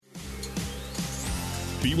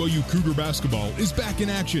BYU Cougar basketball is back in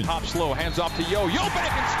action. Top slow, hands off to Yo. Yo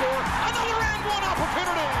back and score. Another and one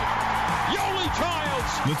opportunity. Yoli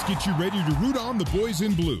Childs. Let's get you ready to root on the boys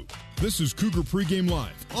in blue. This is Cougar Pregame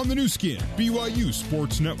Live on the new skin, BYU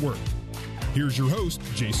Sports Network. Here's your host,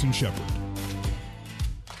 Jason Shepard.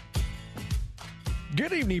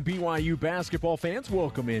 Good evening, BYU basketball fans.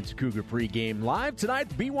 Welcome into Cougar Pregame Live. Tonight,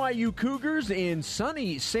 the BYU Cougars in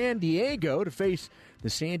sunny San Diego to face the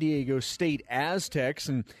San Diego State Aztecs.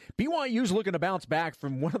 And BYU's looking to bounce back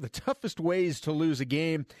from one of the toughest ways to lose a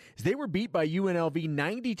game, as they were beat by UNLV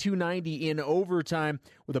 92-90 in overtime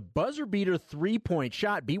with a buzzer-beater three-point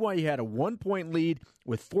shot. BYU had a one-point lead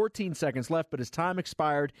with 14 seconds left, but as time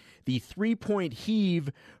expired, the three-point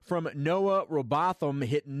heave from Noah Robotham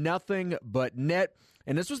hit nothing but net.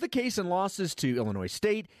 And this was the case in losses to Illinois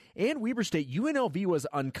State and Weber State. UNLV was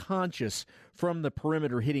unconscious from the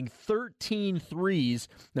perimeter, hitting 13 threes.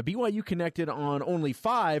 Now, BYU connected on only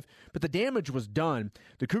 5, but the damage was done.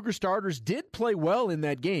 The Cougar starters did play well in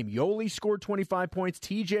that game. Yoli scored 25 points.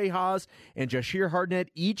 TJ Haas and Jashir Hardnett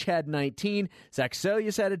each had 19. Zach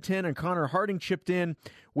Sellius added 10, and Connor Harding chipped in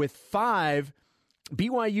with 5.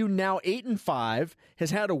 BYU, now 8-5,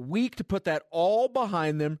 has had a week to put that all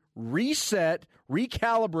behind them, reset,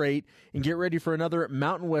 recalibrate, and get ready for another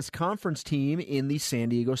Mountain West Conference team in the San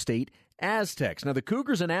Diego State Aztecs. Now, the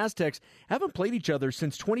Cougars and Aztecs haven't played each other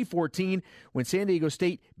since 2014 when San Diego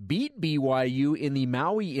State beat BYU in the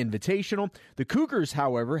Maui Invitational. The Cougars,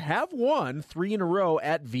 however, have won 3 in a row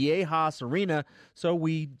at Viejas Arena, so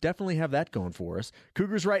we definitely have that going for us.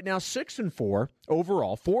 Cougars right now 6-4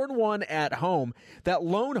 overall, 4-1 at home. That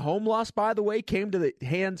lone home loss, by the way, came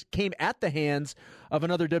at the hands of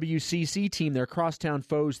another WCC team, their crosstown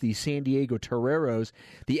foes, the San Diego Toreros.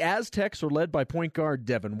 The Aztecs are led by point guard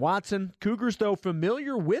Devin Watson. Cougars, though,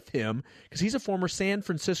 familiar with him because he's a former San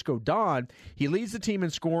Francisco Don. He leads the team in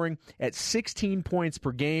scoring at 16 points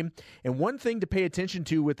per game. And one thing to pay attention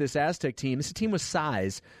to with this Aztec team, this is a team with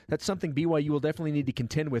size. That's something BYU will definitely need to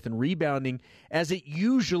contend with, and rebounding, as it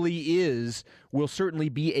usually is, will certainly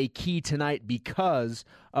be a key tonight because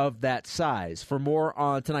of that size. For more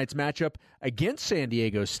on tonight's matchup against San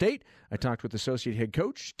Diego State, I talked with Associate Head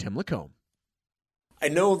Coach Tim Lacombe. I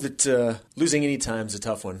know that losing any time is a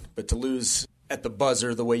tough one, but to lose at the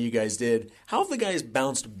buzzer the way you guys did, how have the guys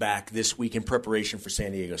bounced back this week in preparation for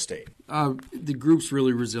San Diego State? The group's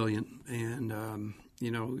really resilient, and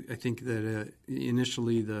I think that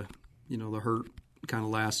initially the hurt kind of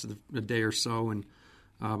lasted a day or so, and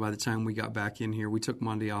by the time we got back in here, we took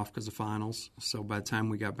Monday off because of finals. So by the time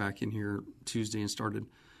we got back in here Tuesday and started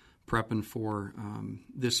prepping for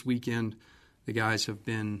this weekend, the guys have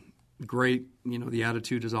been great. The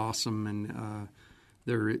attitude is awesome, and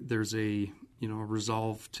there's a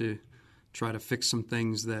resolve to try to fix some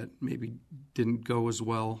things that maybe didn't go as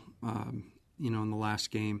well, in the last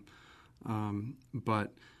game.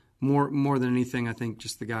 But more than anything, I think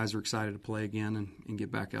just the guys are excited to play again and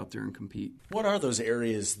get back out there and compete. What are those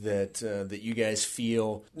areas that you guys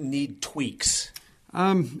feel need tweaks?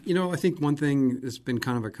 I think one thing that's been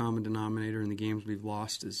kind of a common denominator in the games we've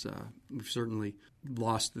lost is we've certainly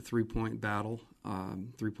lost the three-point battle,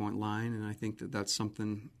 three-point line, and I think that's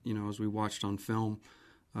something, as we watched on film,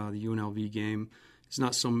 the UNLV game, it's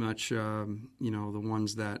not so much, the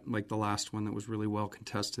ones that, like the last one that was really well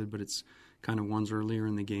contested, but it's kind of ones earlier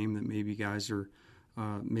in the game that maybe guys are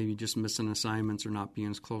maybe just missing assignments or not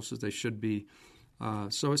being as close as they should be.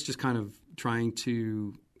 So it's just kind of trying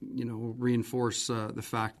to reinforce the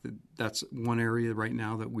fact that that's one area right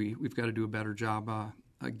now that we've got to do a better job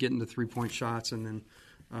getting the three-point shots. And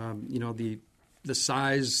then, the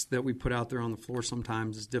size that we put out there on the floor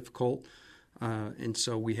sometimes is difficult. And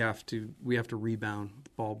so we have to rebound the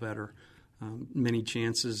ball better. Many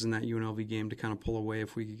chances in that UNLV game to kind of pull away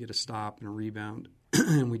if we could get a stop and a rebound,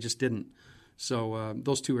 and we just didn't. So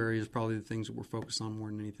those two areas are probably the things that we're focused on more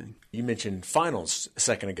than anything. You mentioned finals a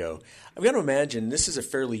second ago. I've got to imagine this is a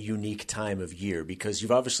fairly unique time of year because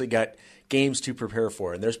you've obviously got games to prepare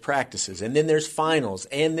for, and there's practices, and then there's finals,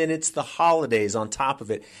 and then it's the holidays on top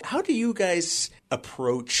of it. How do you guys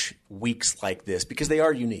approach weeks like this? Because they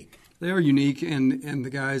are unique. They are unique, and the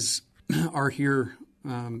guys are here,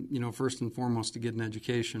 first and foremost to get an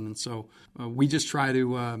education. And so we just try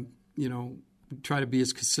to, try to be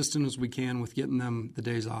as consistent as we can with getting them the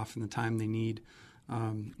days off and the time they need.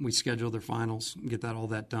 We schedule their finals, get all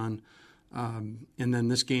that done. And then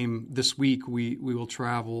this week, we will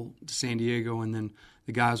travel to San Diego, and then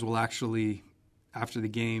the guys will actually, after the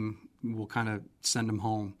game, we'll kind of send them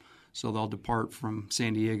home. So they'll depart from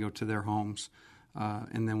San Diego to their homes.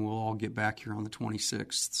 and then we'll all get back here on the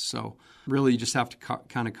 26th. So really you just have to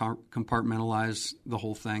kind of compartmentalize the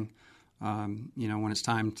whole thing. When it's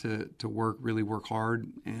time to work, really work hard,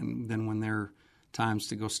 and then when there are times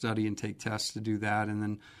to go study and take tests, to do that, and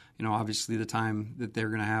then obviously the time that they're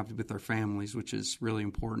going to have with their families, which is really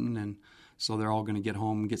important, and so they're all going to get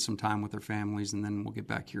home and get some time with their families, and then we'll get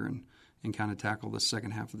back here and kind of tackle the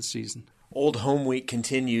second half of the season. Old home week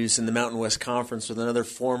continues in the Mountain West Conference with another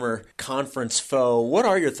former conference foe. What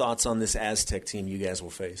are your thoughts on this Aztec team you guys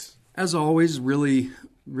will face? As always, really,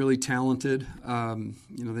 really talented.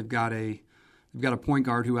 They've got a point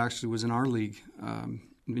guard who actually was in our league.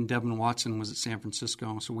 Devin Watson was at San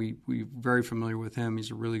Francisco, so we're very familiar with him.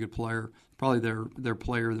 He's a really good player, probably their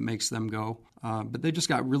player that makes them go. But they just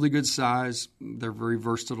got really good size. They're very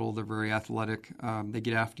versatile. They're very athletic. They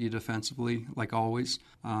get after you defensively, like always.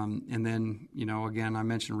 And then, again, I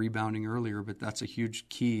mentioned rebounding earlier, but that's a huge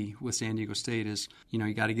key with San Diego State is,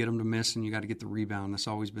 you got to get them to miss and you got to get the rebound. That's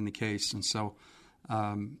always been the case. And so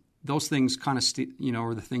those things kind of,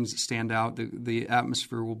 are the things that stand out. The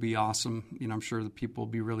atmosphere will be awesome. I'm sure the people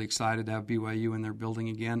will be really excited to have BYU in their building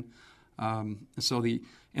again. And so the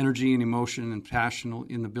energy and emotion and passion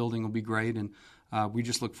in the building will be great. And we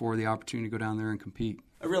just look forward to the opportunity to go down there and compete.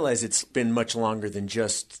 I realize it's been much longer than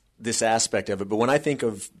just this aspect of it, but when I think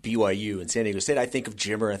of BYU and San Diego State, I think of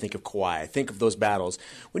Jimmer, I think of Kawhi, I think of those battles.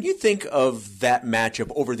 When you think of that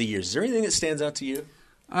matchup over the years, is there anything that stands out to you?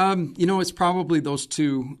 It's probably those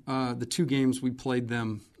two, the two games we played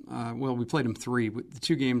them. We played them three, but the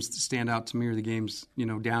two games that stand out to me are the games,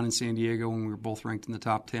 down in San Diego when we were both ranked in the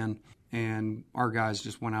top 10, and our guys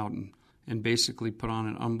just went out and basically put on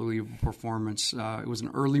an unbelievable performance. It was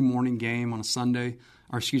an early morning game on a Saturday,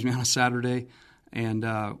 and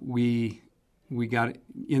we got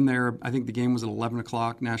in there. I think the game was at 11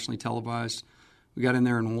 o'clock, nationally televised. We got in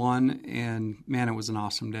there and won, and man, it was an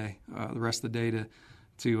awesome day. The rest of the day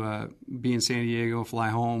to be in San Diego, fly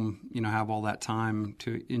home, have all that time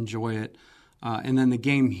to enjoy it. And then the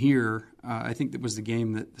game here, I think that was the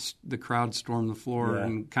game that the crowd stormed the floor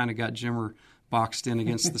and kind of got Jimmer boxed in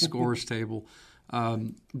against the scorer's table.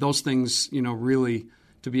 Those things, really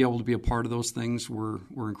to be able to be a part of those things were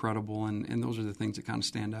incredible, and those are the things that kind of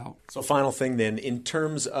stand out. So final thing then, in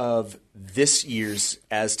terms of this year's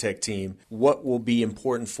Aztec team, what will be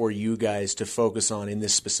important for you guys to focus on in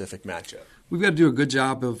this specific matchup? We've got to do a good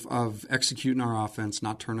job of executing our offense,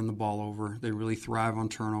 not turning the ball over. They really thrive on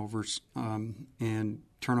turnovers and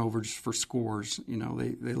turnovers for scores.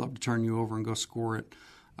 They love to turn you over and go score it.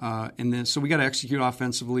 And then so we got to execute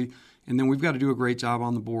offensively, and then we've got to do a great job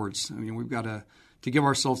on the boards. We've got to give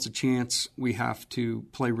ourselves a chance. We have to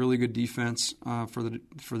play really good defense for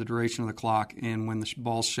the duration of the clock, and when the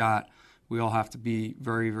ball's shot, we all have to be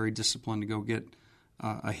very, very disciplined to go get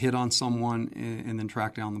a hit on someone and then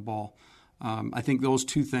track down the ball. I think those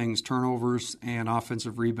two things, turnovers and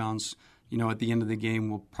offensive rebounds, at the end of the game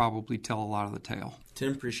will probably tell a lot of the tale.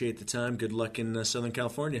 Tim, appreciate the time. Good luck in Southern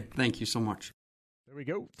California. Thank you so much. There we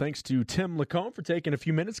go. Thanks to Tim Lacombe for taking a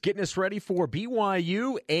few minutes, getting us ready for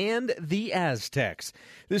BYU and the Aztecs.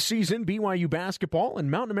 This season, BYU basketball and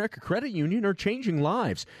Mountain America Credit Union are changing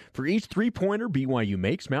lives. For each three-pointer BYU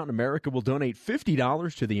makes, Mountain America will donate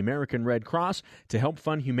 $50 to the American Red Cross to help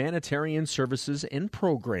fund humanitarian services and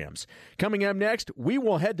programs. Coming up next, we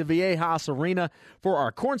will head to Viejas Arena for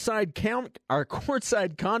our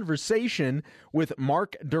courtside conversation with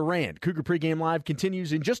Mark Durant. Cougar Pregame Live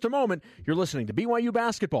continues in just a moment. You're listening to BYU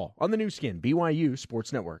basketball on the new skin, BYU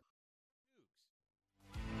Sports Network.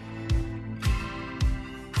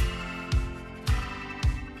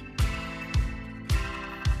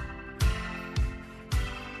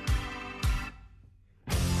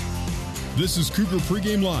 This is Cougar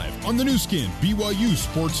Pregame Live on the new skin, BYU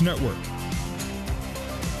Sports Network.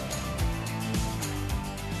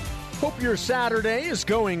 Hope your Saturday is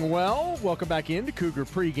going well. Welcome back into Cougar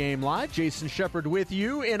Pregame Live. Jason Shepard with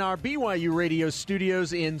you in our BYU radio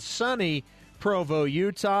studios in sunny Provo,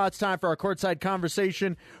 Utah. It's time for our courtside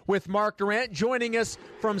conversation with Mark Durant, joining us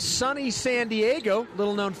from sunny San Diego.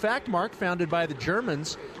 Little known fact, Mark, founded by the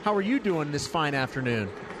Germans. How are you doing this fine afternoon?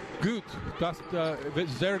 Good. That's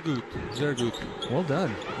very good. Very good. Well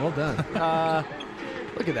done. Well done.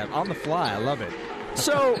 Look at that. On the fly. I love it.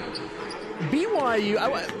 So, BYU,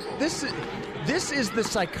 this is the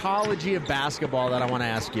psychology of basketball that I want to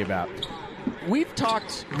ask you about. We've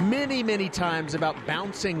talked many, many times about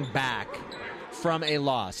bouncing back from a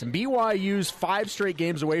loss. And BYU's 5 straight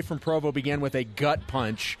games away from Provo began with a gut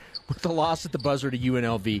punch with the loss at the buzzer to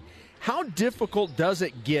UNLV. How difficult does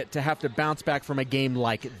it get to have to bounce back from a game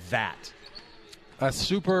like that?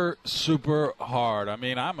 Super, super hard. I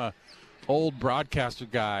mean, I'm a old broadcaster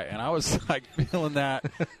guy, and I was like feeling that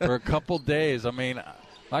for a couple days. I mean,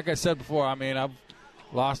 like I said before, I mean, I've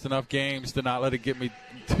lost enough games to not let it get me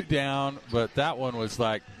too down, but that one was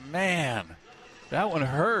like, man, that one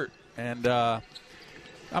hurt. And, I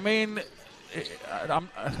mean,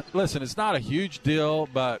 listen, it's not a huge deal,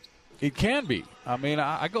 but it can be. I mean,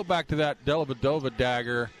 I go back to that Dellavedova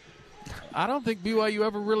dagger. I don't think BYU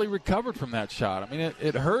ever really recovered from that shot. I mean,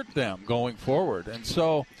 it hurt them going forward. And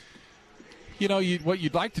so, you know, what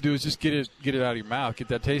you'd like to do is just get it out of your mouth, get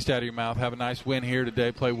that taste out of your mouth, have a nice win here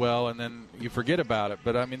today, play well, and then you forget about it.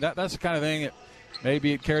 But, I mean, that's the kind of thing that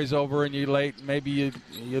maybe it carries over and you're late. Maybe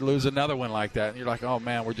you lose another one like that, and you're like, oh,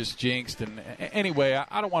 man, we're just jinxed. And anyway,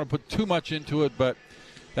 I don't want to put too much into it, but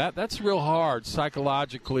that's real hard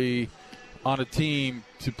psychologically on a team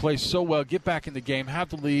to play so well, get back in the game, have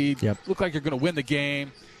the lead, look like you're going to win the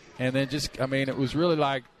game, and then just, I mean, it was really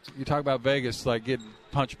like, you talk about Vegas, like getting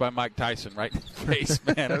punched by Mike Tyson right in the face,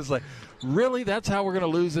 man. It was like, really? That's how we're going to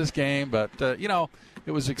lose this game? But, you know,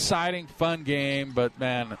 it was exciting, fun game, but,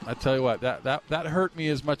 man, I tell you what, that hurt me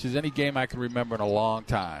as much as any game I can remember in a long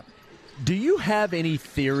time. Do you have any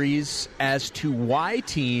theories as to why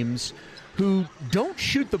teams who don't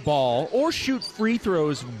shoot the ball or shoot free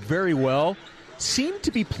throws very well seem to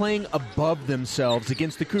be playing above themselves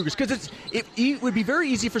against the Cougars? Because it would be very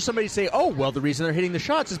easy for somebody to say, oh, well, the reason they're hitting the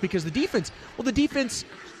shots is because the defense. Well, the defense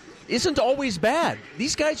isn't always bad.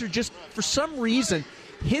 These guys are just, for some reason,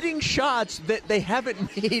 hitting shots that they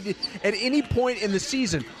haven't made at any point in the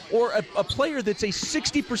season. Or a player that's a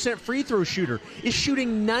 60% free throw shooter is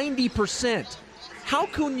shooting 90%. How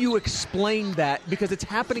can you explain that? Because it's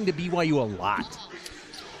happening to BYU a lot.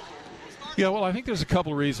 Yeah, well, I think there's a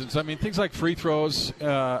couple of reasons. I mean, things like free throws,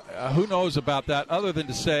 who knows about that, other than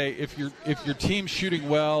to say if your team's shooting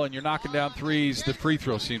well and you're knocking down threes, the free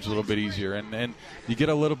throw seems a little bit easier, and you get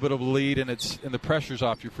a little bit of a lead, and the pressure's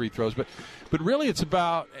off your free throws. But really it's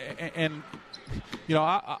about, and you know,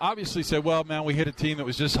 I obviously say, well, man, we hit a team that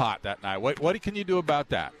was just hot that night. What can you do about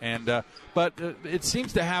that? And but it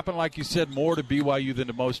seems to happen, like you said, more to BYU than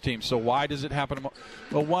to most teams. So why does it happen?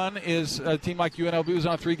 Well, one is a team like UNLV was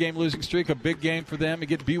on a 3-game losing streak, a big game for them. You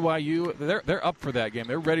get BYU, they're up for that game.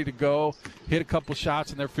 They're ready to go, hit a couple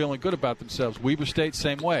shots, and they're feeling good about themselves. Weber State,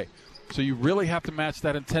 same way. So you really have to match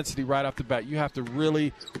that intensity right off the bat. You have to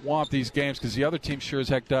really want these games because the other team sure as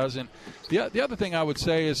heck does. And the other thing I would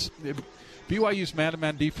say is BYU's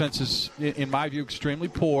man-to-man defense is, in my view, extremely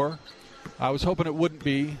poor. I was hoping it wouldn't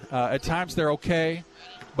be. At times they're okay.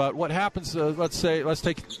 But what happens, let's take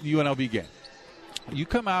the UNLV game. You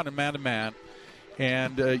come out in man-to-man,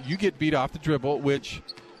 and you get beat off the dribble, which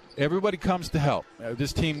everybody comes to help.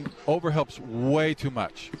 This team overhelps way too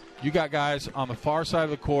much. You got guys on the far side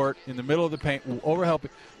of the court, in the middle of the paint, overhelping.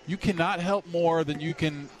 You cannot help more than you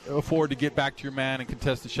can afford to get back to your man and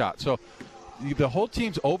contest the shot. So the whole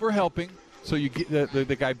team's overhelping. So you get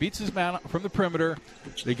the guy beats his man from the perimeter.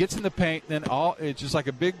 He gets in the paint. Then it's just like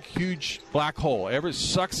a big, huge black hole. Everett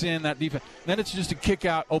sucks in that defense. Then it's just a kick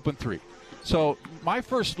out, open three. So my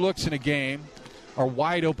first looks in a game are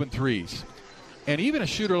wide open threes. And even a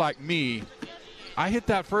shooter like me, I hit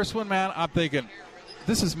that first one, man, I'm thinking,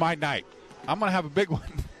 this is my night. I'm going to have a big one.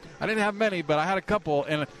 I didn't have many, but I had a couple.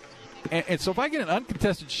 And so if I get an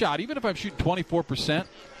uncontested shot, even if I'm shooting 24%,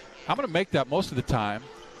 I'm going to make that most of the time.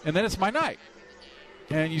 And then it's my night.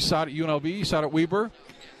 And you saw it at UNLV, you saw it at Weber.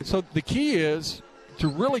 So the key is to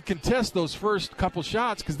really contest those first couple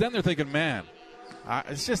shots, because then they're thinking, man,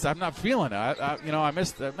 I'm not feeling it. I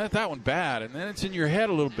missed that one bad. And then it's in your head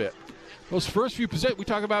a little bit. Those first few possessions, we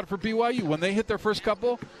talk about it for BYU. When they hit their first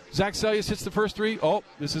couple, Zach Sellius hits the first three. Oh,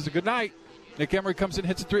 this is a good night. Nick Emery comes in,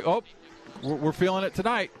 hits a three. Oh, we're feeling it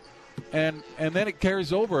tonight. And then it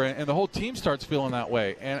carries over, and the whole team starts feeling that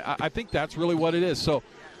way. And I think that's really what it is. So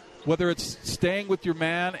whether it's staying with your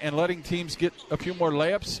man and letting teams get a few more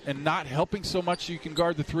layups and not helping so much so you can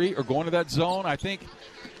guard the three or going to that zone, I think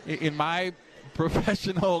in my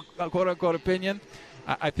professional quote-unquote opinion,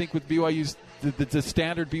 I think with BYU's the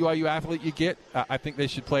standard BYU athlete you get, I think they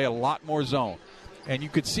should play a lot more zone. And you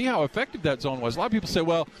could see how effective that zone was. A lot of people say,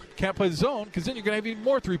 well, can't play the zone because then you're going to have even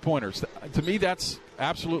more three-pointers. To me, that's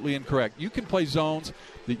absolutely incorrect. You can play zones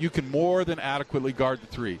that you can more than adequately guard the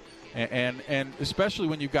three. And especially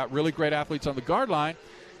when you've got really great athletes on the guard line,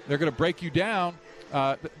 they're going to break you down.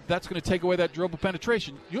 That's going to take away that dribble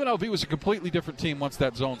penetration. UNLV was a completely different team once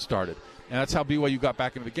that zone started, and that's how BYU got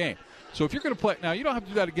back into the game. So if you're going to play – now, you don't have to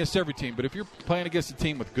do that against every team, but if you're playing against a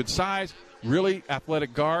team with good size, really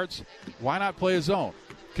athletic guards, why not play a zone?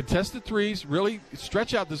 Contested threes, really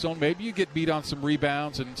stretch out the zone. Maybe you get beat on some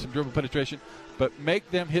rebounds and some dribble penetration, but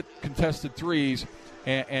make them hit contested threes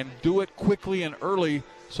and do it quickly and early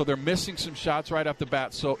so they're missing some shots right off the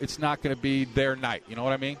bat so it's not going to be their night. You know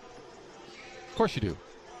what I mean? Of course you do.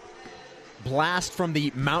 Blast from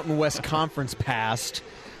the Mountain West Conference past.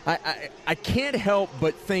 I can't help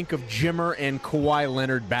but think of Jimmer and Kawhi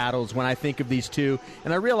Leonard battles when I think of these two,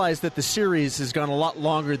 and I realize that the series has gone a lot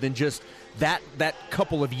longer than just that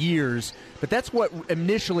couple of years, but that's what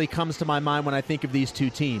initially comes to my mind when I think of these two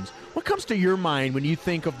teams. What comes to your mind when you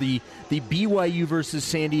think of the BYU versus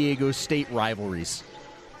San Diego State rivalries?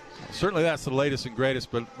 Certainly that's the latest and greatest,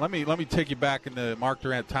 but let me take you back in the Mark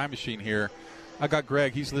Durant time machine here. I got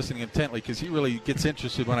Greg. He's listening intently because he really gets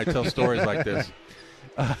interested when I tell stories like this.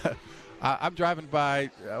 I'm driving by,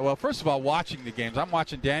 first of all, watching the games. I'm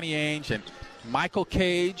watching Danny Ainge and Michael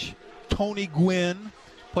Cage, Tony Gwynn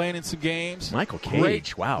playing in some games. Michael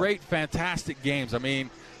Cage, wow. Great, fantastic games. I mean,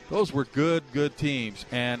 those were good teams.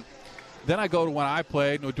 And then I go to when I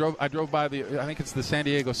played, and I drove by I think it's the San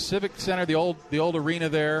Diego Civic Center, the old arena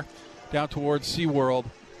there, down towards SeaWorld.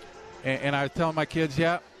 And I was telling my kids,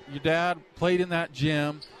 yeah, your dad played in that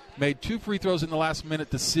gym, made 2 free throws in the last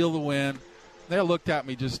minute to seal the win. They looked at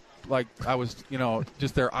me just like I was,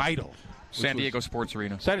 just their idol. San Diego Sports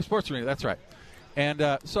Arena. San Diego Sports Arena, that's right.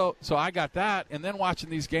 And so I got that, and then watching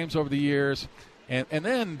these games over the years, and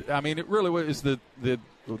then, I mean, it really was the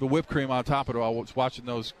whipped cream on top of it all. I was watching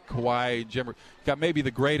those Kawhi, Jimmer. Got maybe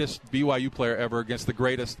the greatest BYU player ever against the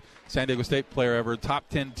greatest San Diego State player ever, top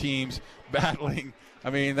 10 teams battling. I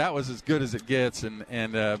mean, that was as good as it gets, and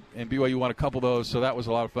BYU won a couple of those, so that was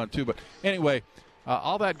a lot of fun too. But anyway,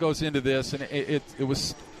 all that goes into this, and it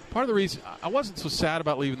was part of the reason I wasn't so sad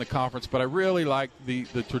about leaving the conference, but I really liked the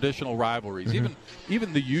traditional rivalries, even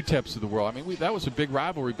the UTEPs of the world. I mean, that was a big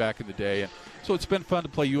rivalry back in the day, and so it's been fun to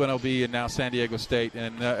play UNLV and now San Diego State.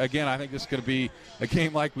 And again, I think this is going to be a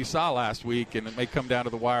game like we saw last week, and it may come down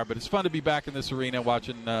to the wire, but it's fun to be back in this arena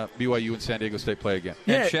watching BYU and San Diego State play again.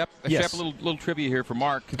 Yeah, Shep, a little trivia here for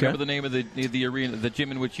Mark. Okay. Remember the name of the arena, the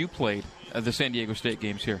gym in which you played the San Diego State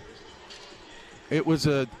games here? It was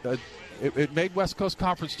it made West Coast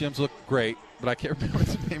Conference gyms look great, but I can't remember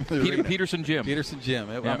the name of the arena. Peterson Gym. Peterson Gym.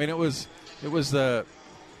 I mean, it was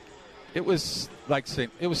like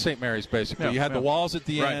St. Mary's basically. You had the walls at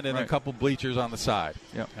the end and a couple bleachers on the side.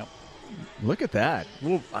 Yep. Look at that.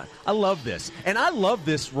 Well, I love this. And I love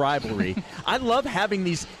this rivalry. I love having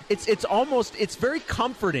these. It's very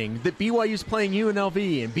comforting that BYU is playing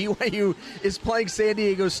UNLV and BYU is playing San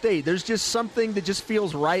Diego State. There's just something that just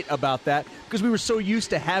feels right about that because we were so used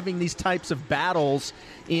to having these types of battles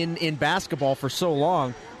in basketball for so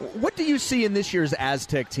long. What do you see in this year's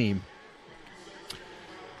Aztec team?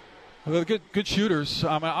 Well, good shooters.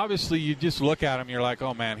 I mean, obviously, you just look at them, you're like,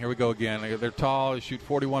 oh, man, here we go again. They're tall. They shoot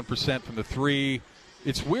 41% from the three.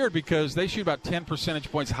 It's weird because they shoot about 10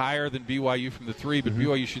 percentage points higher than BYU from the three, but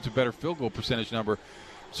BYU shoots a better field goal percentage number.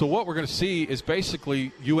 So what we're going to see is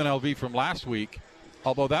basically UNLV from last week,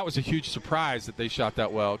 although that was a huge surprise that they shot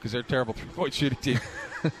that well because they're a terrible three-point shooting team.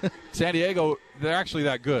 San Diego, they're actually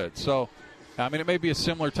that good. So, I mean, it may be a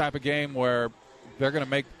similar type of game where they're going to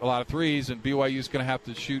make a lot of threes, and BYU is going to have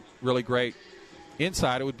to shoot really great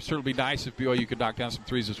inside. It would certainly be nice if BYU could knock down some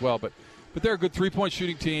threes as well. But they're a good three-point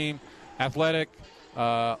shooting team, athletic.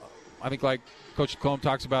 I think like Coach Lacombe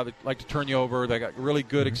talks about, they like to turn you over. They got really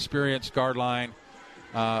good, experienced guard line.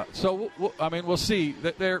 So, we'll see.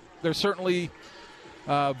 They're certainly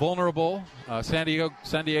vulnerable. San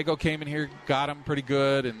Diego came in here, got them pretty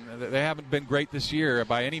good, and they haven't been great this year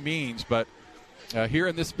by any means, but here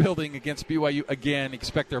in this building against BYU, again,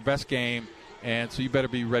 expect their best game, and so you better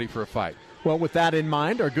be ready for a fight. Well, with that in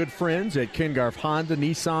mind, our good friends at Kingarf Honda,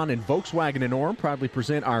 Nissan, and Volkswagen in Orem proudly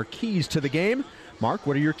present our keys to the game. Mark,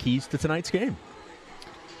 what are your keys to tonight's game?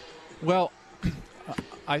 Well,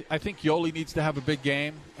 I think Yoli needs to have a big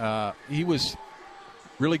game. He was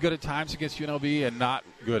really good at times against UNLV and not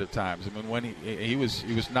good at times. I mean, when he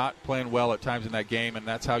was not playing well at times in that game, and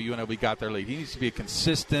that's how UNLV got their lead. He needs to be a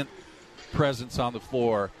consistent presence on the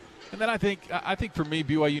floor. And then I think for me,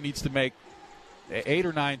 BYU needs to make 8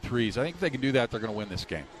 or 9 threes. I think if they can do that, they're going to win this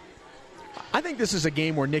game. I think this is a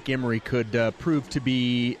game where Nick Emery could prove to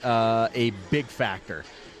be a big factor.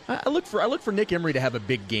 I look for Nick Emery to have a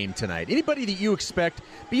big game tonight. Anybody that you expect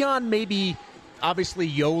beyond maybe obviously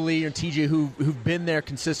Yoli and TJ who've been there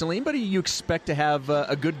consistently, anybody you expect to have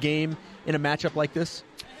a good game in a matchup like this?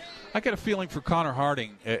 I got a feeling for Connor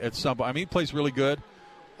Harding at some point. I mean, he plays really good.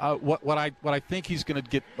 What I think he's going to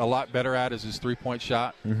get a lot better at is his three-point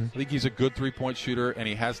shot. I think he's a good three-point shooter, and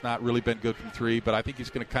he has not really been good from three. But I think he's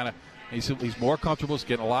going to he's more comfortable. He's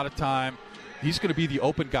getting a lot of time. He's going to be the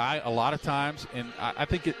open guy a lot of times, and I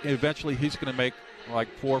think eventually he's going to make like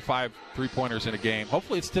 4 or 5 3-pointers in a game.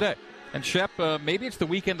 Hopefully it's today. And Shep, maybe it's the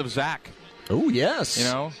weekend of Zach. Oh, yes. You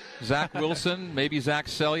know, Zach Wilson, maybe Zach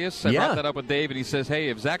Sellius. I brought that up with Dave, and he says, hey,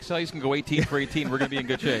 if Zach Sellius can go 18 for 18, we're going to be in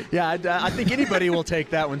good shape. Yeah, I think anybody will take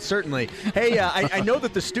that one, certainly. Hey, I know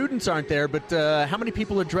that the students aren't there, but how many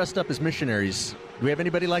people are dressed up as missionaries? Do we have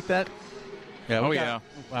anybody like that? Yeah,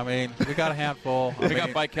 I mean, we got a handful. We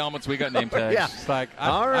got bike helmets. We got name tags. Yeah. It's like, I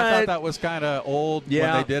thought that was kind of old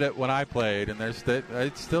when they did it when I played, and they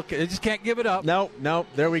just can't give it up. No,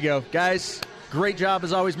 there we go. Guys, great job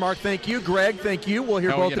as always, Mark. Thank you. Greg, thank you. We'll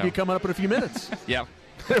hear both of you coming up in a few minutes. Yeah.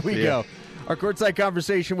 There we go. Our courtside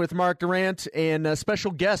conversation with Mark Durrant and a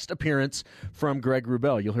special guest appearance from Greg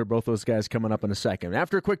Wrubell. You'll hear both those guys coming up in a second.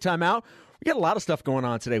 After a quick timeout, we got a lot of stuff going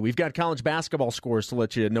on today. We've got college basketball scores to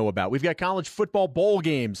let you know about. We've got college football bowl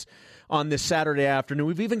games on this Saturday afternoon.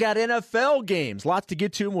 We've even got NFL games. Lots to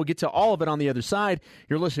get to, and we'll get to all of it on the other side.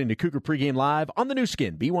 You're listening to Cougar Pregame Live on the new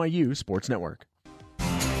skin, BYU Sports Network.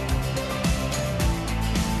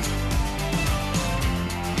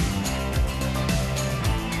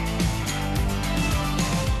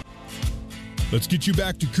 Let's get you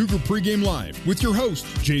back to Cougar Pregame Live with your host,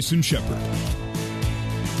 Jason Shepard.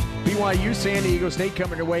 BYU, San Diego State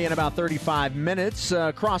coming your way in about 35 minutes.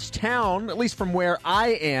 Across town, at least from where I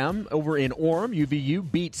am, over in Orem,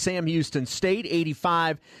 UVU beat Sam Houston State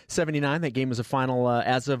 85-79. That game was a final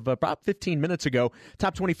as of about 15 minutes ago.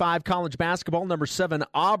 Top 25 college basketball, number 7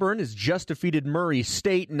 Auburn has just defeated Murray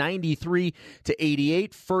State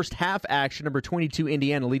 93-88. First half action, number 22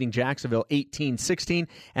 Indiana leading Jacksonville 18-16.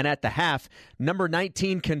 And at the half, number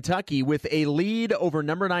 19 Kentucky with a lead over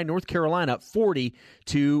number 9 North Carolina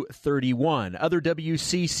 40-31. Other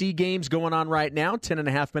WCC games going on right now.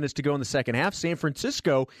 10.5 minutes to go in the second half. San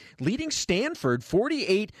Francisco leading Stanford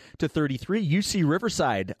 48-33. UC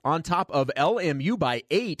Riverside on top of LMU by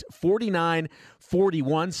 8,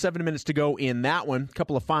 49-41. 7 minutes to go in that one. A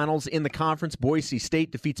couple of finals in the conference. Boise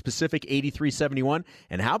State defeats Pacific 83-71.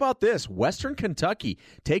 And how about this? Western Kentucky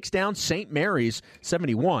takes down St. Mary's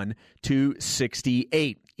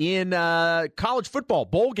 71-68. In college football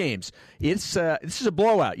bowl games, this is a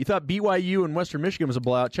blowout. You thought BYU and Western Michigan was a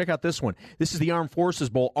blowout. Check out this one. This is the Armed Forces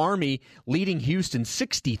Bowl. Army leading Houston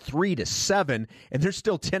 63-7, and there's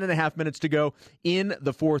still 10.5 minutes to go in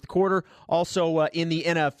the fourth quarter. Also in the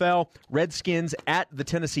NFL, Redskins at the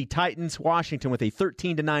Tennessee Titans. Washington with a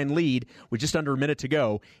 13-9 lead with just under a minute to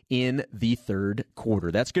go in the third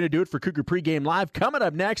quarter. That's going to do it for Cougar Pregame Live. Coming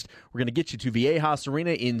up next, we're going to get you to Viejas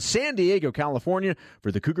Arena in San Diego, California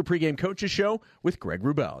for the Cougar Pregame Coaches Show with Greg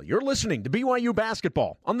Wrubell. You're listening to BYU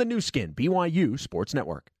Basketball on the new skin, BYU Sports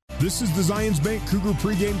Network. This is the Zions Bank Cougar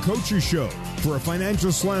Pregame Coaches Show. For a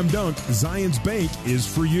financial slam dunk, Zions Bank is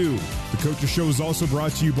for you. The Coaches Show is also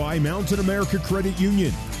brought to you by Mountain America Credit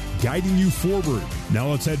Union, guiding you forward. Now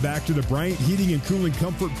let's head back to the Bryant Heating and Cooling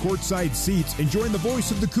Comfort courtside seats and join the voice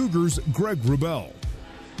of the Cougars, Greg Wrubell.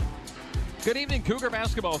 Good evening, Cougar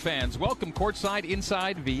basketball fans. Welcome courtside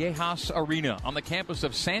inside Viejas Arena on the campus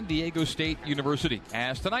of San Diego State University.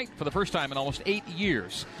 As tonight, for the first time in almost 8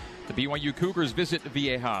 years, the BYU Cougars visit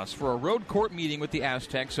Viejas for a road court meeting with the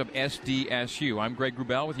Aztecs of SDSU. I'm Greg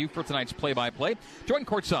Wrubell with you for tonight's play-by-play. Joined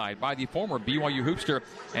courtside by the former BYU hoopster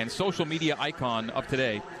and social media icon of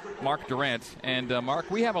today, Mark Durrant. And Mark,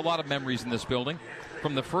 we have a lot of memories in this building.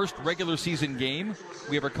 From the first regular season game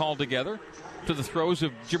we ever called together, to the throes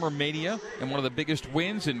of Jimmermania and one of the biggest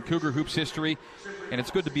wins in Cougar Hoops history. And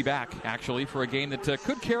it's good to be back, actually, for a game that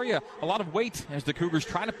could carry a lot of weight as the Cougars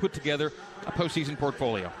try to put together a postseason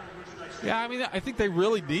portfolio. Yeah, I mean, I think they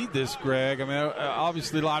really need this, Greg. I mean,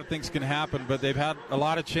 obviously a lot of things can happen, but they've had a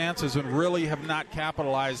lot of chances and really have not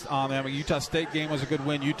capitalized on them. The Utah State game was a good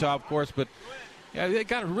win, Utah, of course, but yeah, they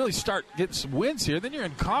got to really start getting some wins here. Then you're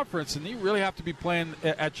in conference, and you really have to be playing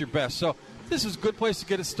at your best. So this is a good place to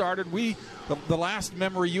get it started. The last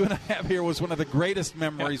memory you and I have here was one of the greatest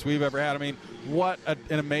memories we've ever had. I mean, what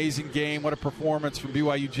an amazing game. What a performance from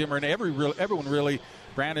BYU Jimmer and everyone really,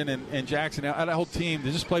 Brandon and Jackson, that whole team.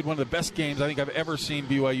 They just played one of the best games I think I've ever seen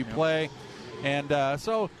BYU play. And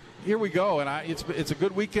so here we go. And it's a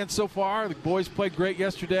good weekend so far. The boys played great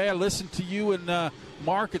yesterday. I listened to you and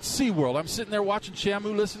Mark at SeaWorld. I'm sitting there watching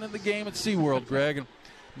Shamu listening to the game at SeaWorld, Greg. And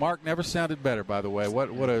Mark never sounded better, by the way. What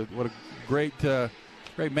a great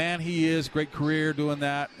man he is. Great career doing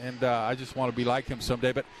that, and I just want to be like him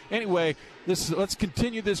someday. But anyway, let's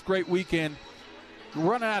continue this great weekend.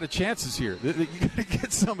 running out of chances here. You got to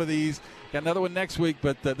get some of these. Got another one next week,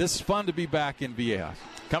 but this is fun to be back in Viejas.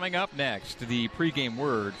 Coming up next, the pregame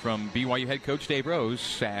word from BYU head coach Dave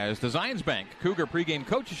Rose as the Zions Bank Cougar pregame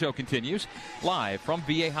coaches show continues live from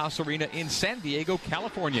Viejas Arena in San Diego,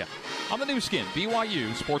 California on the new skin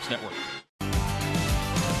BYU Sports Network.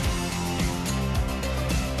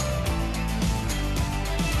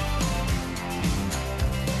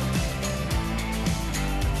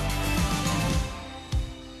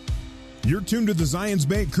 You're tuned to the Zions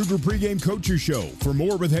Bank Cougar pregame coaches show. For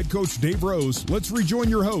more with head coach Dave Rose, let's rejoin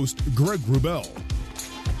your host, Greg Wrubell.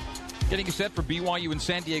 Getting you set for BYU and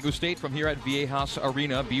San Diego State from here at Viejas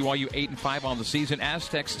Arena. BYU 8-5 on the season.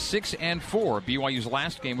 Aztecs 6-4. BYU's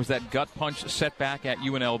last game was that gut punch setback at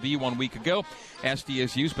UNLV 1 week ago.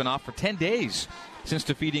 SDSU's been off for 10 days since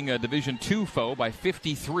defeating a Division II foe by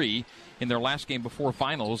 53 in their last game before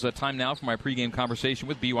finals. Time now for my pregame conversation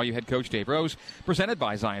with BYU head coach Dave Rose, presented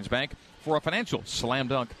by Zions Bank. For a financial slam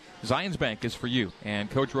dunk, Zions Bank is for you.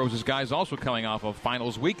 And Coach Rose's guys also coming off of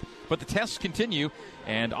finals week, but the tests continue,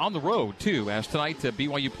 and on the road, too, as tonight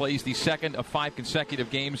BYU plays the second of 5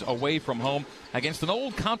 consecutive games away from home against an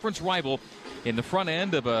old conference rival in the front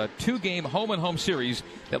end of a 2-game home-and-home series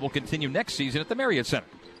that will continue next season at the Marriott Center.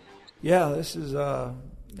 Yeah, this is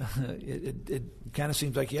it kind of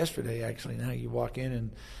seems like yesterday, actually. Now you walk in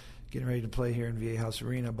and getting ready to play here in Viejas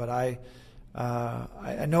Arena. But I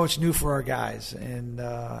know it's new for our guys, and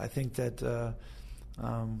I think that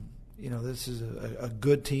this is a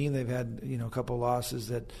good team. They've had a couple of losses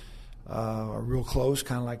that are real close,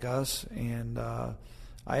 kind of like us, and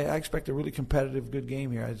I expect a really competitive, good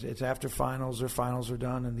game here. It's after finals. Their finals are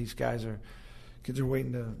done, and these kids are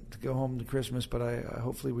waiting to go home to Christmas. But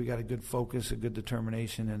hopefully we got a good focus, a good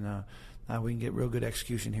determination, and we can get real good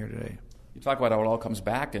execution here today. You talk about how it all comes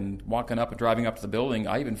back and walking up and driving up to the building.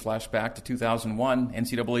 I even flashed back to 2001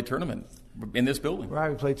 NCAA tournament in this building. Right,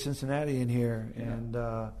 we played Cincinnati in here, and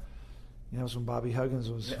when Bobby Huggins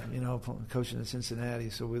was coaching at Cincinnati.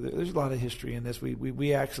 So there's a lot of history in this.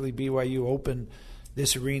 We actually, BYU opened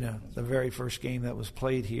this arena, the very first game that was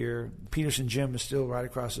played here. Peterson Gym is still right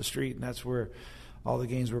across the street, and that's where all the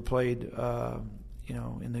games were played,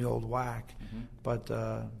 in the old WAC. Mm-hmm.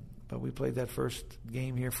 But we played that first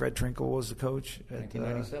game here. Fred Trinkle was the coach at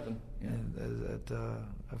 1997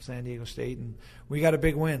 of San Diego State, and we got a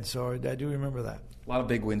big win. So I do remember that. A lot of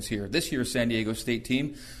big wins here. This year's San Diego State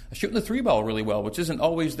team shooting the 3-ball really well, which isn't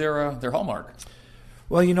always their hallmark.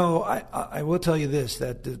 Well, I will tell you this,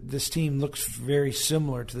 that this team looks very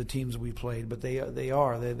similar to the teams we played, but they're a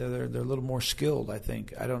little more skilled, I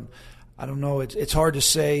think. I don't know. It's hard to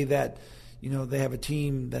say that. They have a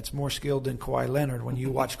team that's more skilled than Kawhi Leonard when you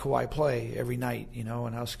watch Kawhi play every night, and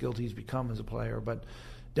how skilled he's become as a player. But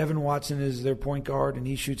Devin Watson is their point guard, and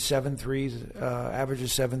he shoots 7 threes,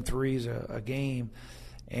 averages 7 threes a game.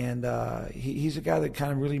 And he's a guy that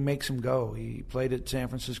kind of really makes them go. He played at San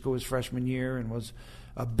Francisco his freshman year and was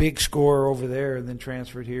a big scorer over there, and then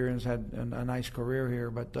transferred here and has had a nice career here.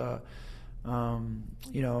 But,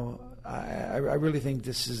 I really think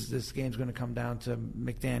this game's going to come down to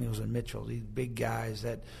McDaniels and Mitchell, these big guys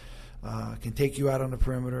that can take you out on the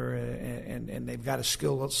perimeter, and they've got a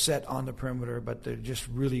skill set on the perimeter, but they're just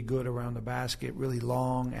really good around the basket, really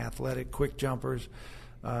long, athletic, quick jumpers.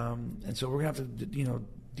 And so we're going to have to,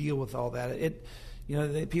 deal with all that.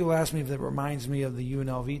 People ask me if it reminds me of the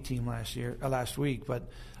UNLV team last week, but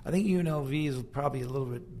I think UNLV is probably a little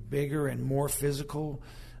bit bigger and more physical.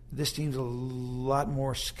 This team's a lot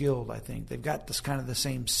more skilled, I think. They've got this kind of the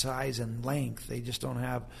same size and length. They just don't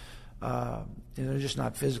have, they're just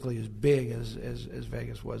not physically as big as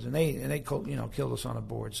Vegas was. And they killed us on the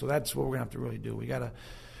board. So that's what we're going to have to really do. We got to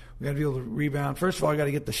be able to rebound. First of all, we got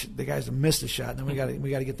to get the guys to miss the shot, and then we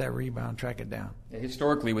got to get that rebound, track it down. Yeah,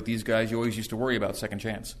 historically, with these guys, you always used to worry about second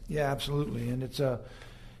chance. Yeah, absolutely. And it's I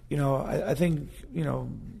think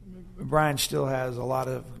Brian still has a lot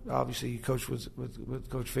of, obviously he coached with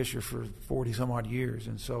Coach Fisher for 40 some odd years,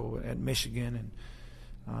 and so at Michigan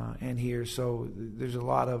and here, so there's a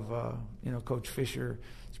lot of Coach Fisher's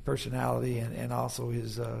personality and also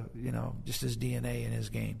his just his DNA in his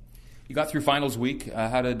game. You got through finals week.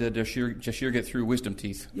 How did Jashir get through wisdom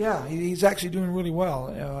teeth? Yeah, he's actually doing really well.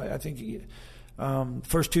 I think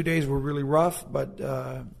first 2 days were really rough, but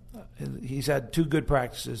he's had 2 good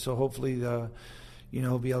practices, so hopefully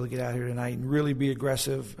he'll be able to get out here tonight and really be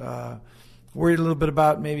aggressive. Worried a little bit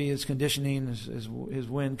about maybe his conditioning, his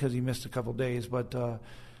win, because he missed a couple days, but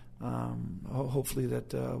hopefully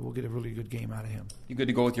that we'll get a really good game out of him. You good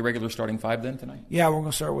to go with your regular starting 5 then tonight? Yeah, we're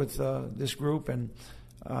going to start with this group, and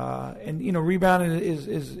rebounding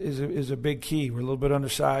is a big key. We're a little bit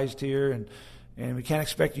undersized here, And we can't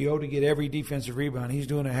expect Yo to get every defensive rebound. He's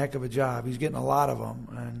doing a heck of a job. He's getting a lot of them,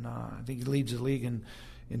 and I think he leads the league in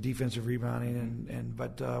defensive rebounding.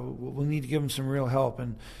 But we'll need to give him some real help.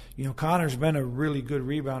 And Connor's been a really good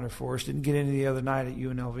rebounder for us. Didn't get any the other night at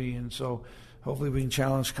UNLV, and so hopefully we can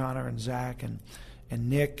challenge Connor and Zach and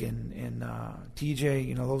Nick and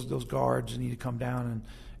TJ. Those guards need to come down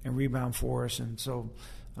and rebound for us. And so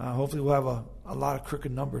hopefully we'll have a lot of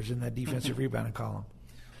crooked numbers in that defensive rebounding column.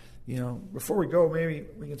 Before we go, maybe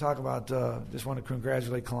we can talk about. Just want to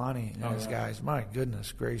congratulate Kalani and his guys. My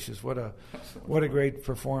goodness gracious, what a great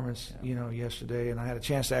performance! Yesterday, and I had a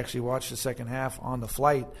chance to actually watch the second half on the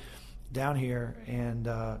flight down here, and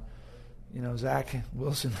Zach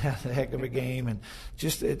Wilson had a heck of a game, and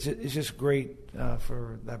it's just great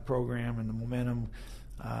for that program and the momentum.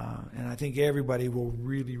 And I think everybody will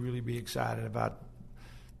really, really be excited about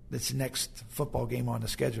this next football game on the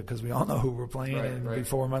schedule, because we all know who we're playing, and it'll be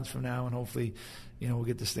 4 months from now, and hopefully, we'll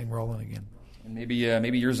get this thing rolling again. And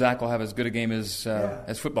maybe your Zach will have as good a game as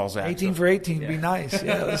football Zach. 18 for 18 would be nice.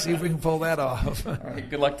 Yeah, let's see if we can pull that off. All right,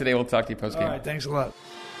 good luck today. We'll talk to you post-game. All right, thanks a lot.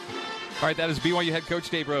 All right, that is BYU head coach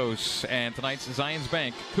Dave Rose and tonight's Zions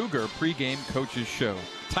Bank Cougar pregame coaches show.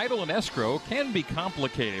 Title and escrow can be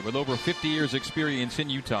complicated. With over 50 years experience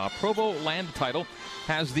in Utah, Provo Land Title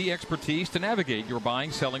has the expertise to navigate your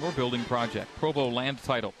buying, selling, or building project. Provo Land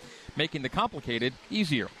Title, making the complicated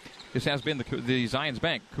easier. This has been the Zions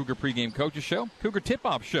Bank Cougar pregame coaches show, Cougar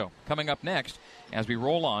tip-off show, coming up next as we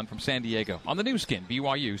roll on from San Diego on the new skin,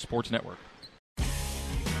 BYU Sports Network.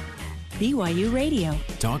 BYU Radio.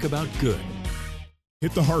 Talk about good.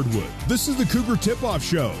 Hit the hardwood. This is the Cougar Tip-Off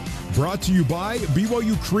Show, brought to you by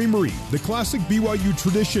BYU Creamery, the classic BYU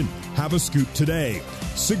tradition. Have a scoop today.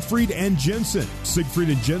 Siegfried and Jensen. Siegfried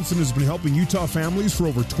and Jensen has been helping Utah families for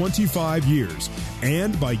over 25 years.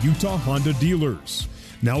 And by Utah Honda dealers.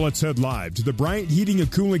 Now let's head live to the Bryant Heating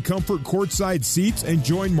and Cooling Comfort courtside seats and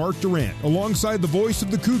join Mark Durant alongside the voice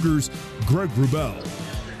of the Cougars, Greg Wrubell.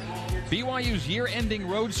 BYU's year-ending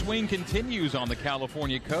road swing continues on the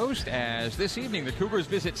California coast as this evening the Cougars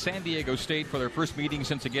visit San Diego State for their first meeting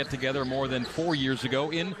since a get-together more than 4 years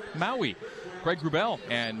ago in Maui. Greg Wrubell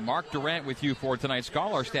and Mark Durant with you for tonight's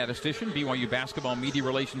call. Our statistician, BYU Basketball Media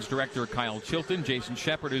Relations Director Kyle Chilton. Jason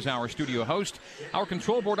Shepard is our studio host. Our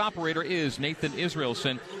control board operator is Nathan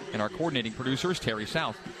Israelson, and our coordinating producer is Terry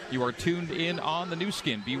South. You are tuned in on the new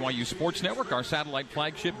skin, BYU Sports Network, our satellite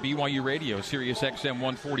flagship, BYU Radio, Sirius XM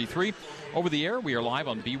 143. Over the air, we are live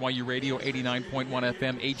on BYU Radio 89.1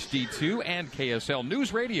 FM HD2 and KSL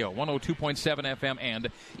News Radio 102.7 FM and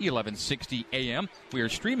 1160 AM. We are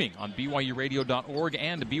streaming on BYURadio.org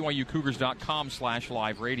and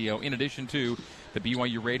BYUCougars.com/live radio. In addition to the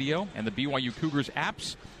BYU Radio and the BYU Cougars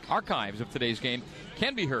apps, archives of today's game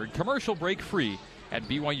can be heard commercial break free at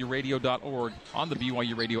BYURadio.org on the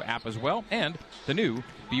BYU Radio app as well, and the new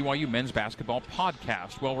BYU Men's Basketball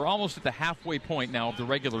Podcast. Well, we're almost at the halfway point now of the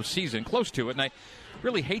regular season, close to it, and I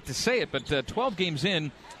really hate to say it, but 12 games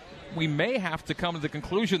in, we may have to come to the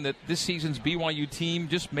conclusion that this season's BYU team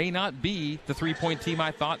just may not be the three-point team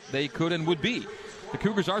I thought they could and would be. The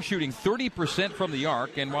Cougars are shooting 30% from the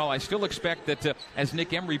arc, and while I still expect that as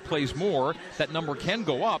Nick Emery plays more, that number can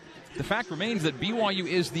go up, the fact remains that BYU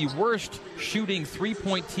is the worst shooting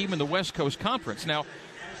three-point team in the West Coast Conference. Now,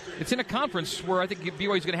 it's in a conference where I think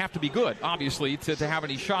BYU is going to have to be good, obviously, to have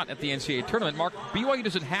any shot at the NCAA tournament. Mark, BYU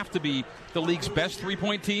doesn't have to be the league's best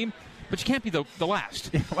three-point team, but you can't be the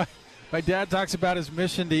last. My dad talks about his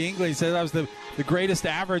mission to England. He says that was the greatest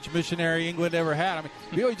average missionary England ever had. I mean,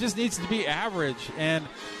 BYU just needs to be average. And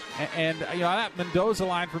that Mendoza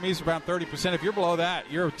line for me is around 30%. If you're below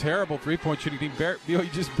that, you're a terrible three-point shooting team.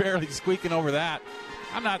 BYU just barely squeaking over that.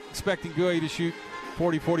 I'm not expecting BYU to shoot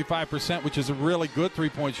 40-45%, which is a really good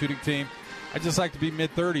three-point shooting team. I just like to be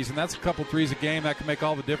mid-30s, and that's a couple threes a game. That can make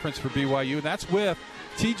all the difference for BYU. And that's with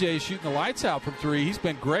TJ shooting the lights out from three. He's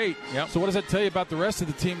been great. Yep. So what does that tell you about the rest of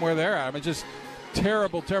the team where they're at? I mean, just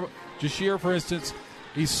terrible. Jashir, for instance,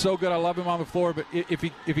 he's so good. I love him on the floor, but if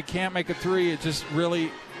he can't make a three, it just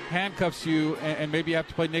really handcuffs you, and maybe you have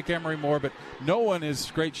to play Nick Emery more. But no one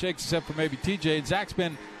is great shakes except for maybe TJ. And Zach's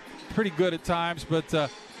been pretty good at times. But,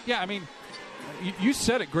 I mean, you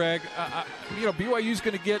said it, Greg. BYU's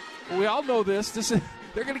going to get – we all know this.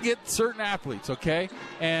 They're going to get certain athletes, okay?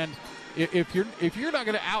 And if you're not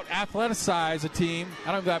going to out-athleticize a team,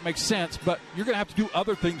 I don't know if that makes sense, but you're going to have to do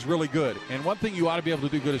other things really good. And one thing you ought to be able to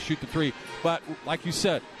do good is shoot the three. But like you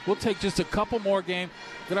said, we'll take just a couple more games,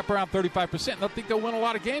 get up around 35%, and I think they'll win a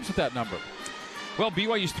lot of games with that number. Well,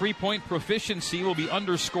 BYU's three-point proficiency will be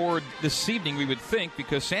underscored this evening, we would think,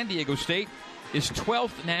 because San Diego State is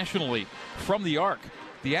 12th nationally from the arc.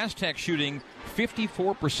 The Aztecs shooting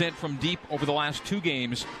 54% from deep over the last 2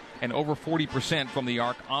 games and over 40% from the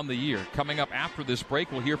arc on the year. Coming up after this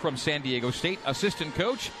break, we'll hear from San Diego State assistant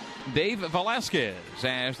coach Dave Velasquez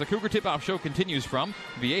as the Cougar Tip-Off Show continues from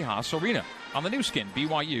Viejas Arena on the new skin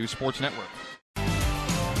BYU Sports Network.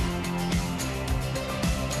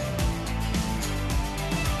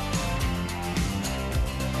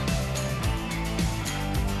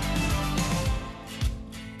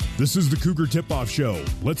 This is the Cougar Tip-Off Show.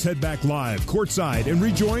 Let's head back live courtside and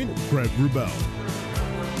rejoin Craig Wrubell.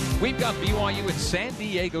 We've got BYU and San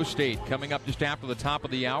Diego State coming up just after the top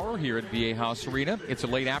of the hour here at Viejas Arena. It's a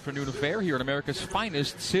late afternoon affair here in America's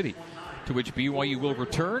finest city, to which BYU will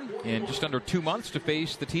return in just under 2 months to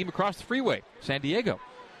face the team across the freeway, San Diego,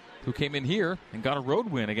 who came in here and got a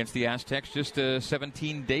road win against the Aztecs just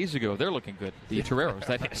 17 days ago. They're looking good, the Toreros,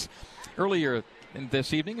 that is. Earlier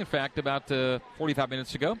this evening, in fact, about 45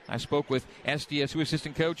 minutes ago, I spoke with SDSU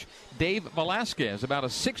assistant coach Dave Velasquez about a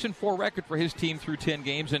 6-4 record for his team through 10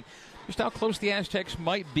 games and just how close the Aztecs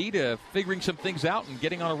might be to figuring some things out and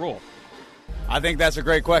getting on a roll. I think that's a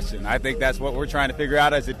great question. I think that's what we're trying to figure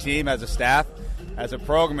out as a team, as a staff, as a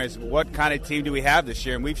program, is what kind of team do we have this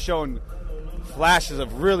year? And we've shown flashes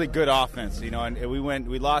of really good offense, and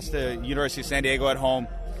we lost to University of San Diego at home,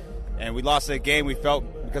 and we lost that game, we felt,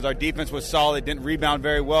 because our defense was solid, didn't rebound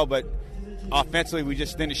very well, but offensively we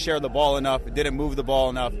just didn't share the ball enough, didn't move the ball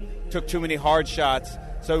enough, took too many hard shots.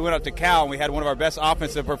 So we went up to Cal, and we had one of our best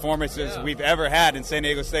offensive performances we've ever had in San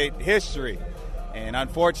Diego State history. And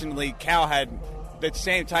unfortunately, Cal had the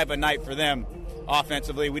same type of night for them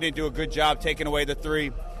offensively. We didn't do a good job taking away the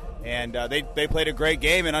three, and they played a great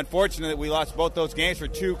game. And unfortunately, we lost both those games for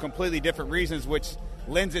 2 completely different reasons, which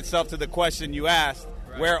lends itself to the question you asked.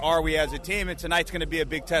 Where are we as a team? And tonight's going to be a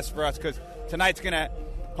big test for us, because tonight's going to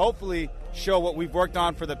hopefully show what we've worked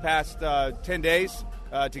on for the past 10 days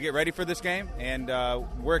to get ready for this game. And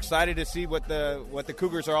we're excited to see what the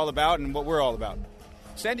Cougars are all about and what we're all about.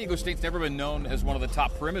 San Diego State's never been known as one of the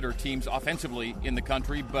top perimeter teams offensively in the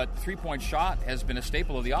country, but three-point shot has been a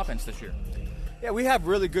staple of the offense this year. Yeah, we have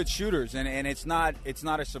really good shooters, and it's not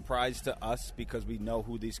a surprise to us because we know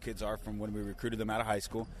who these kids are from when we recruited them out of high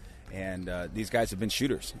school. And these guys have been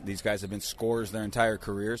shooters. These guys have been scorers their entire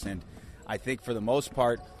careers. And I think for the most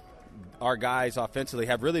part, our guys offensively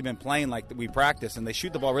have really been playing like we practice. And they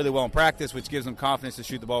shoot the ball really well in practice, which gives them confidence to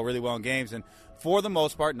shoot the ball really well in games. And for the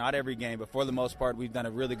most part, not every game, but for the most part, we've done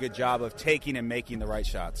a really good job of taking and making the right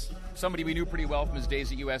shots. Somebody we knew pretty well from his days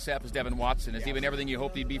at USF is Devin Watson. Has he been everything you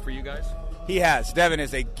hoped he'd be for you guys? He has. Devin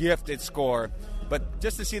is a gifted scorer. But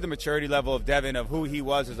just to see the maturity level of Devin, of who he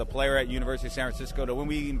was as a player at University of San Francisco, to when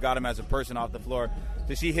we even got him as a person off the floor,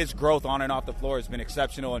 to see his growth on and off the floor has been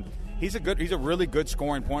exceptional. And he's a really good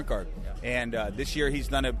scoring point guard. And this year he's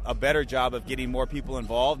done a better job of getting more people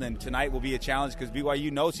involved. And tonight will be a challenge because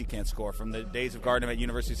BYU knows he can't score from the days of guarding him at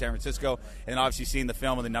University of San Francisco, and obviously seeing the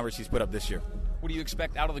film and the numbers he's put up this year. What do you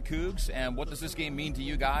expect out of the Cougs, and what does this game mean to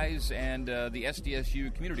you guys and the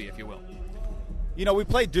SDSU community, if you will? We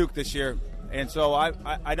played Duke this year. And so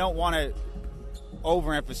I don't want to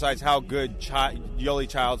overemphasize how good Yoli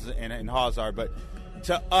Childs and Haas are, but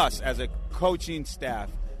to us as a coaching staff,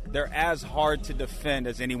 they're as hard to defend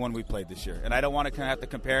as anyone we played this year. And I don't want to have to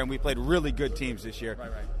compare, and we played really good teams this year.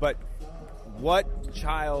 Right. But what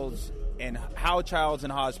Childs and how Childs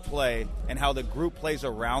and Haas play and how the group plays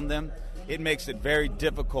around them, it makes it very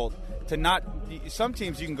difficult to not – some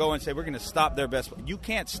teams you can go and say we're going to stop their best. You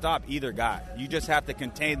can't stop either guy. You just have to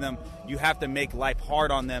contain them. You have to make life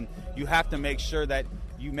hard on them. You have to make sure that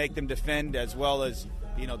you make them defend as well as –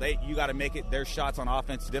 you got to make it their shots on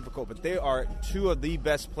offense difficult. But they are 2 of the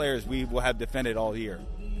best players we will have defended all year.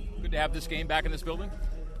 Good to have this game back in this building?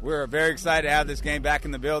 We're very excited to have this game back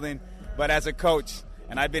in the building. But as a coach,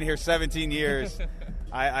 and I've been here 17 years,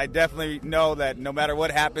 I definitely know that no matter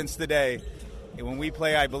what happens today, when we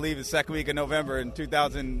play, I believe, the second week of November in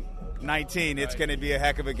 2019, it's going to be a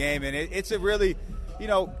heck of a game. And it's a really,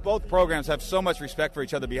 both programs have so much respect for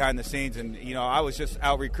each other behind the scenes. And, I was just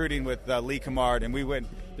out recruiting with Lee Camard, and we went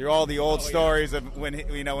through all the old stories of when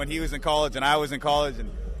he was in college and I was in college.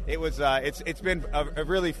 And it was it's been a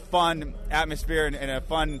really fun atmosphere and a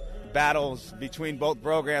fun battles between both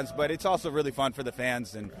programs. But it's also really fun for the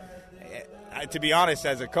fans. And to be honest,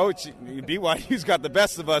 as a coach, BYU's got the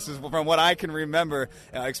best of us from what I can remember,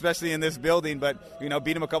 especially in this building. But,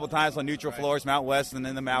 beat them a couple times on neutral floors, Mount West, and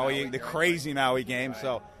then the crazy Maui game.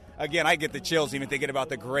 So, again, I get the chills even thinking about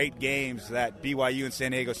the great games that BYU and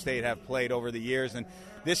San Diego State have played over the years. And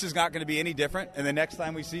this is not going to be any different. And the next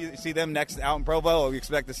time we see them out in Provo, we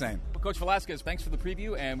expect the same. Well, Coach Velasquez, thanks for the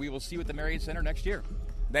preview, and we will see you at the Marriott Center next year.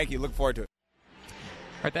 Thank you. Look forward to it.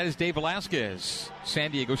 All right, that is Dave Velasquez,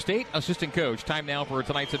 San Diego State assistant coach. Time now for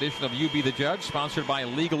tonight's edition of You Be the Judge, sponsored by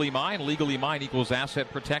Legally Mine. Legally Mine equals asset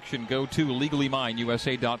protection. Go to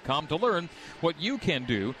LegallyMineUSA.com to learn what you can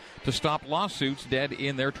do to stop lawsuits dead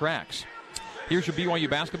in their tracks. Here's your BYU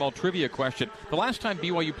basketball trivia question. The last time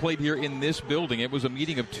BYU played here in this building, it was a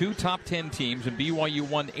meeting of two top 10 teams, and BYU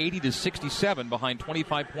won 80-67 behind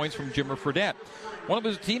 25 points from Jimmer Fredette. One of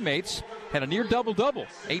his teammates had a near double-double,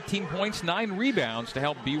 18 points, 9 rebounds to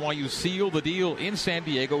help BYU seal the deal in San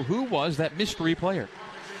Diego. Who was that mystery player?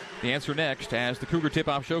 The answer next as the Cougar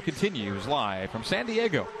Tip-Off Show continues live from San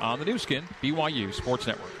Diego on the new skin, BYU Sports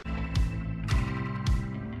Network.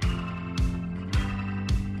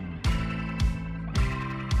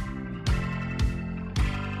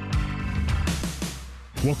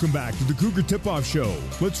 Welcome back to the Cougar Tip-Off Show.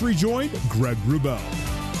 Let's rejoin Greg Wrubell.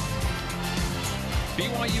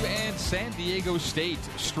 BYU and San Diego State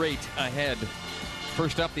straight ahead.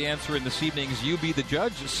 First up, the answer in this evening's You Be the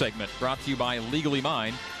Judge segment, brought to you by Legally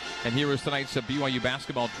Mine. And here is tonight's BYU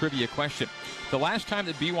basketball trivia question. The last time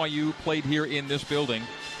that BYU played here in this building,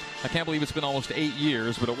 I can't believe it's been almost 8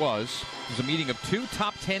 years, but it was a meeting of two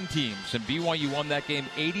top 10 teams, and BYU won that game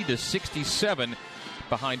 80-67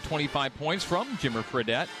 behind 25 points from Jimmer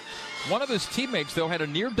Fredette. One of his teammates, though, had a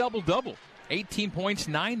near double-double, 18 points,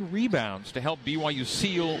 9 rebounds to help BYU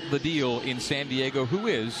seal the deal in San Diego. Who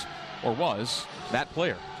is, or was, that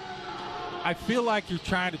player? I feel like you're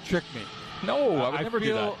trying to trick me. No, I would never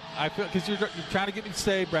do that. I feel because you're trying to get me to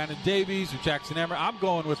say Brandon Davies or Jackson Emmer. I'm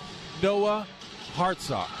going with Noah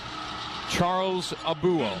Hartsock. Charles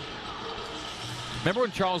Abouo. Remember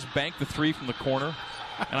when Charles banked the three from the corner?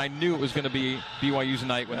 And I knew it was going to be BYU's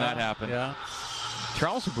night when that happened. Yeah.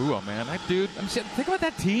 Charles Abouo, man, that dude. I'm saying, think about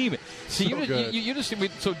that team. See, so you just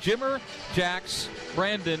so Jimmer, Jax,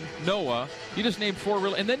 Brandon, Noah. You just named 4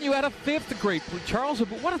 real, and then you had a 5th great Charles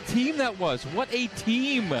Abouo. What a team that was! What a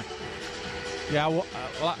team! Yeah, well,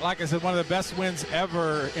 like I said, one of the best wins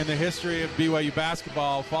ever in the history of BYU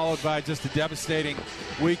basketball, followed by just a devastating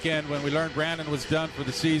weekend when we learned Brandon was done for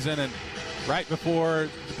the season, and right before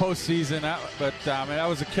the postseason. That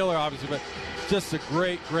was a killer, obviously, but just a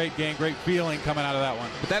great game, great feeling coming out of that one.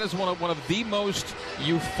 But that is one of the most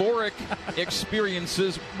euphoric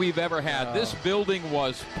experiences we've ever had. This building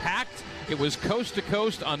was packed. It was coast to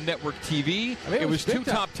coast on network TV. It was two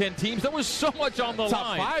top 10 teams. There was so much on the top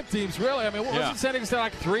line. Top 5 teams, really. Wasn't San Diego State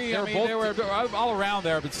like 3? They were all around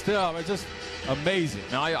there, but still, it's just amazing.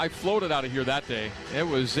 Now, I floated out of here that day. It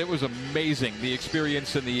was amazing, the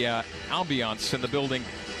experience and the ambiance in the building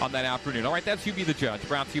on that afternoon. All right, that's You Be the Judge,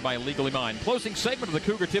 brought to you by Legally Mine. Closing segment of the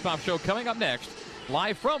Cougar Tip-Off Show coming up next,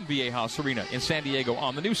 live from Viejas Arena in San Diego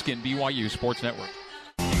on the new skin BYU Sports Network.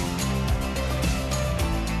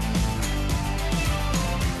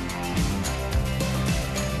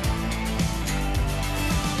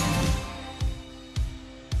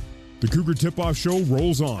 The Cougar Tip-Off Show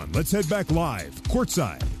rolls on. Let's head back live,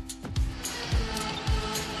 courtside.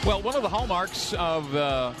 Well, one of the hallmarks of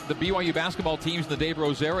the BYU basketball teams in the Dave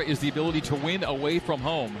Rose era is the ability to win away from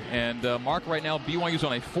home. And, Mark, right now, BYU's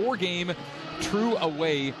on a 4-game true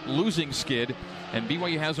away losing skid. And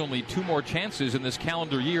BYU has only 2 more chances in this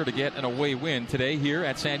calendar year to get an away win. Today here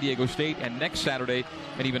at San Diego State, and next Saturday,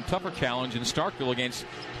 an even tougher challenge in Starkville against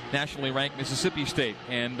nationally ranked Mississippi State.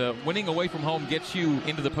 And winning away from home gets you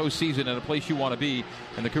into the postseason and a place you want to be.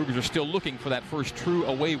 And the Cougars are still looking for that first true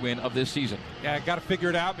away win of this season. Yeah, got to figure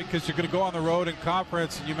it out because you're going to go on the road in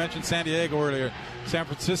conference. And you mentioned San Diego earlier. San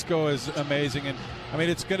Francisco is amazing. And,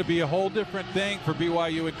 it's going to be a whole different thing for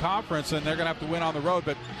BYU in conference, and they're going to have to win on the road.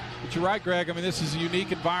 But you're right, Greg. This is a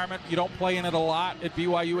unique environment. You don't play in it a lot at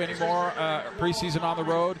BYU anymore, preseason on the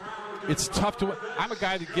road. It's tough to win. I'm a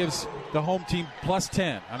guy that gives the home team plus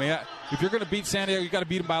 10. If you're going to beat San Diego, you got to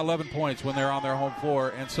beat them by 11 points when they're on their home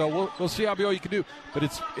floor. And so we'll see how BYU can do. But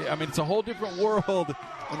it's a whole different world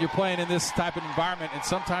when you're playing in this type of environment. And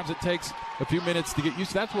sometimes it takes a few minutes to get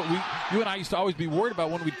used to. That's what you and I used to always be worried about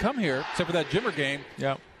when we'd come here, except for that Jimmer game.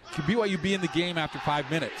 Yeah. Can BYU be in the game after 5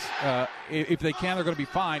 minutes? If they can, they're going to be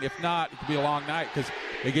fine. If not, it could be a long night because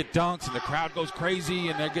they get dunks and the crowd goes crazy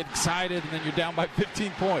and they get excited, and then you're down by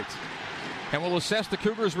 15 points. And we'll assess the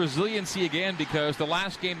Cougars' resiliency again because the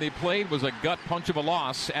last game they played was a gut punch of a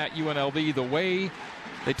loss at UNLV. The way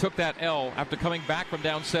they took that L after coming back from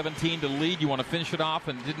down 17 to lead, you want to finish it off,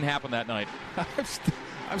 and it didn't happen that night.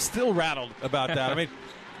 I'm still rattled about that.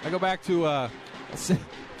 I go back to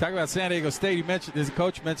talk about San Diego State. His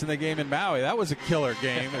coach mentioned the game in Maui. That was a killer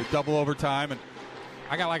game, double overtime, and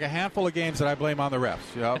I got like a handful of games that I blame on the refs.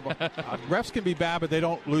 Refs can be bad, but they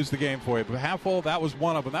don't lose the game for you. But a handful, that was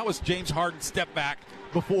one of them. That was James Harden's step back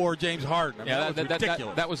before James Harden. I mean, that was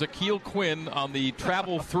ridiculous. That was Akil Quinn on the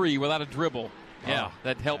travel 3 without a dribble. Yeah,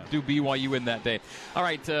 that helped do BYU in that day. All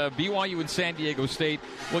right, BYU and San Diego State.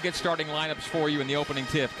 We'll get starting lineups for you in the opening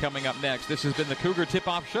tip coming up next. This has been the Cougar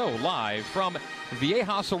Tip-Off Show live from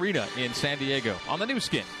Viejas Arena in San Diego on the new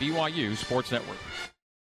skin, BYU Sports Network.